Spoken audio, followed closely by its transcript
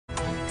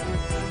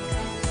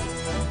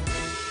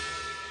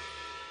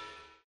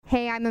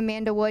Hey, I'm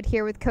Amanda Wood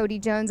here with Cody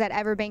Jones at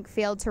Everbank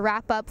Field to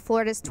wrap up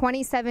Florida's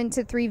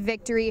 27-3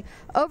 victory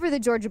over the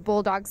Georgia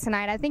Bulldogs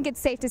tonight. I think it's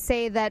safe to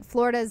say that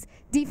Florida's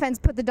defense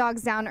put the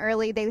Dogs down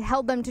early. They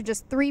held them to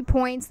just 3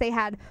 points. They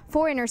had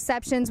 4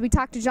 interceptions. We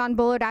talked to John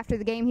Bullard after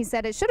the game. He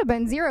said it should have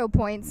been 0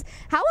 points.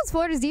 How was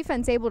Florida's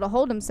defense able to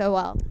hold them so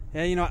well?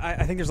 Yeah,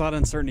 I think there's a lot of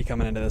uncertainty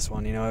coming into this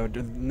one.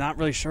 Not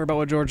really sure about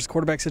what Georgia's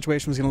quarterback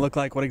situation was going to look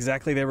like, what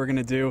exactly they were going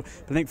to do.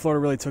 But I think Florida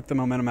really took the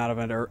momentum out of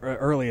it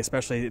early,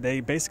 especially.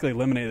 They basically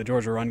eliminated the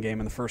Georgia run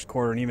game in the first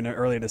quarter and even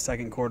early in the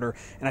second quarter.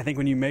 And I think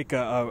when you make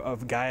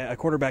a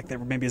quarterback that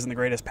maybe isn't the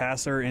greatest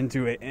passer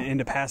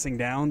into passing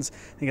downs,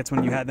 I think that's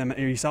when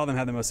you saw them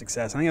have the most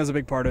success. I think that was a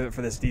big part of it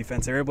for this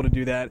defense. They were able to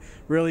do that,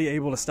 really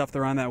able to stuff the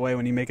run that way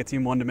when you make a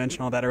team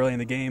one-dimensional that early in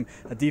the game.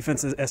 A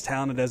defense as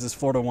talented as this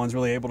Florida one's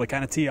really able to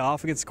kind of tee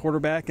off against the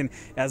quarterback, and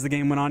as the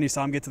game went on, you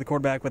saw him get to the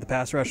quarterback with the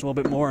pass rush a little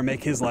bit more and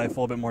make his life a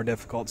little bit more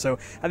difficult. So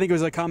I think it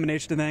was a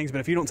combination of things,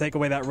 but if you don't take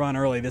away that run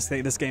early, this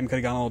game could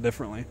have gone a little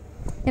differently.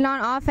 And on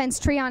offense,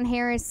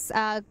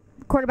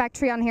 quarterback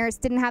Treon Harris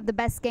didn't have the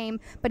best game,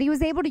 but he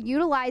was able to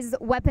utilize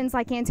weapons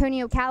like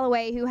Antonio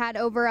Callaway, who had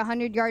over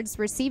 100 yards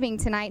receiving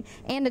tonight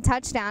and a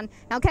touchdown.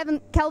 Now,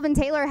 Kelvin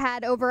Taylor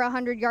had over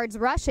 100 yards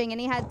rushing, and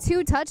he had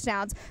 2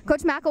 touchdowns.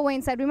 Coach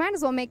McElwain said, we might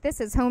as well make this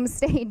his home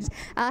stage.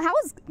 How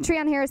was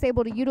Treon Harris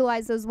able to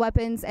utilize those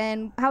weapons,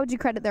 and how would you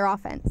credit their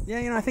offense?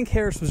 Yeah, I think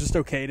Harris was just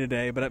okay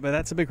today, but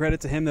that's a big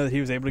credit to him, though, that he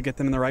was able to get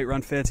them in the right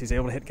run fits. He's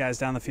able to hit guys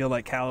down the field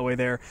like Callaway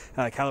there.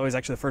 Callaway's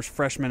actually the first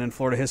freshman in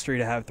Florida history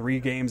to have 3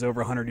 games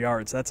over 100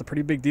 yards. So that's a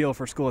pretty big deal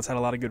for a school that's had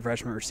a lot of good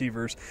freshman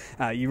receivers.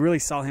 You really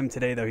saw him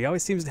today, though. He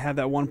always seems to have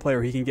that one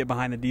player he can get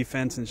behind the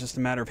defense, and it's just a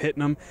matter of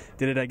hitting them.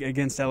 Did it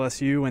against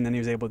LSU, and then he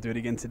was able to do it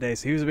again today.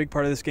 So he was a big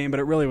part of this game,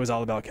 but it really was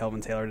all about Kelvin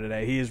Taylor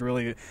today. He has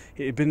really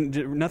been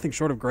nothing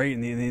short of great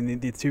in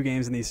the 2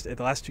 games the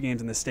last 2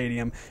 games in the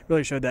stadium.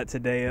 Really showed that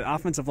today. The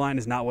offensive line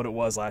is not what it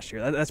was last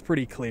year. That's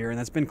pretty clear, and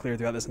that's been clear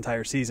throughout this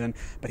entire season.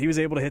 But he was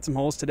able to hit some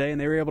holes today, and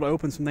they were able to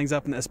open some things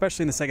up,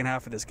 especially in the second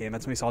half of this game.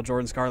 That's when we saw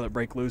Jordan Scarlett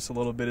break loose a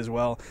little bit as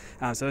well.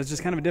 So it's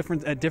just kind of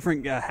a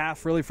different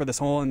half really for this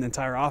whole and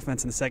entire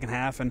offense in the second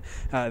half, and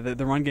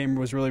the run game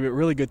was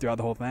really good throughout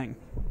the whole thing.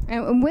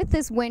 And with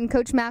this win,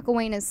 Coach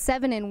McElwain is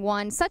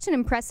 7-1. Such an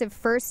impressive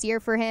first year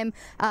for him.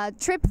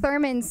 Trip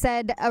Thurman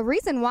said a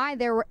reason why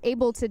they were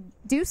able to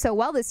do so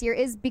well this year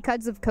is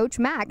because of Coach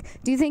Mack.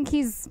 Do you think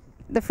he's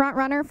the front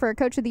runner for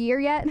Coach of the Year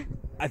yet?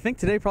 I think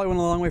today probably went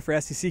a long way for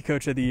SEC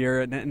Coach of the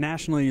Year.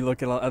 Nationally, you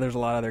look at there's a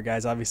lot of other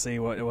guys, obviously,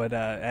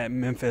 at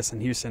Memphis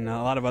and Houston,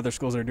 a lot of other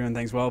schools are doing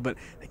things well, but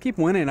they keep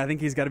winning. I think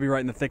he's got to be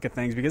right in the thick of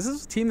things, because this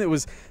is a team that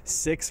was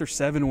 6 or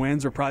 7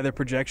 wins, or probably their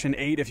projection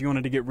 8 if you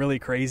wanted to get really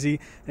crazy.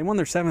 They won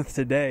their 7th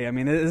today. I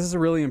mean, this is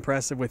really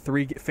impressive with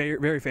 3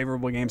 very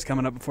favorable games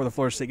coming up before the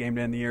Florida State game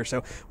to end the year.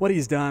 So what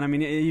he's done, I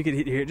mean, you could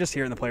hear it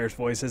in the players'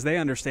 voices. They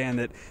understand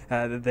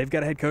that they've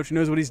got a head coach who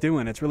knows what he's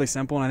doing. It's really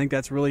simple, and I think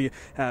that's really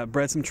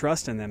bred some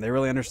trust in them. They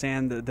really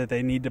understand that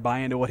they need to buy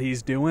into what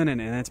he's doing,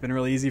 and it's been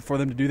really easy for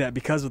them to do that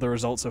because of the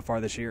results so far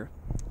this year.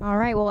 All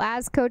right, well,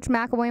 as Coach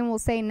McElwain will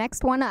say,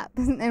 next one up,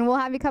 and we'll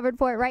have you covered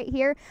for it right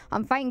here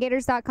on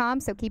FightingGators.com,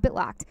 so keep it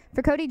locked.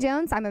 For Cody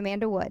Jones, I'm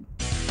Amanda Wood.